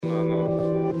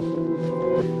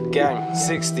Gang,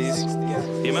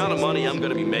 60s. The amount of money I'm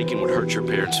gonna be making would hurt your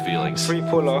parents' feelings. Free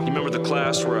puller. You remember the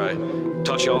class where I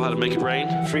taught y'all how to make it rain?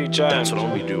 Free giant. That's what I'm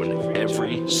gonna be doing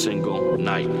every single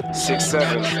night.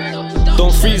 6-7.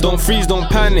 Don't freeze, don't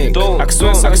panic. I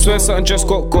swear something just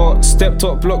got. Stepped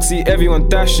up block, see everyone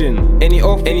dashing. Any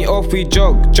off we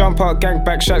jog. Jump out, gang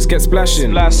back, shots get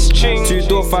splashing. Splash, ching.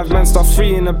 2-door, 5 man, stuff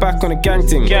 3 in the back on a gang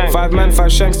thing. 5 man,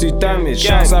 5 shanks do damage.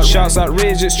 Shouts out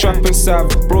rage, it's trap and sav.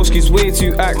 Broski's way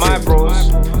too active. My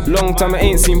bros. Long time I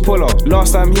ain't seen pull up.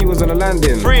 Last time he was on a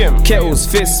landing. Free him. Kettles,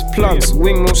 fists, plugs,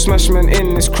 wing more smash man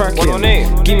in, it's cracking.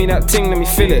 1-on-8. Give me that ting, let me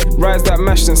feel it. Rise that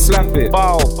mash and slap it.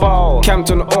 Bow.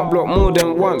 Camped on the up block more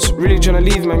than once. Really tryna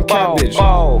leave man cabbage.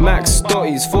 Bow. Max,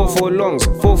 Dotties, 4-4 longs,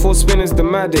 4-4 spinners the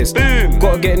maddest. Boom.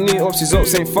 Gotta get new ops, these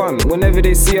ops ain't fun. Whenever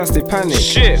they see us, they panic.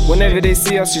 Shit. Whenever they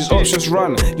see us, these ops just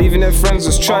run, leaving their friends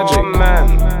as tragic. Oh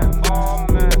man.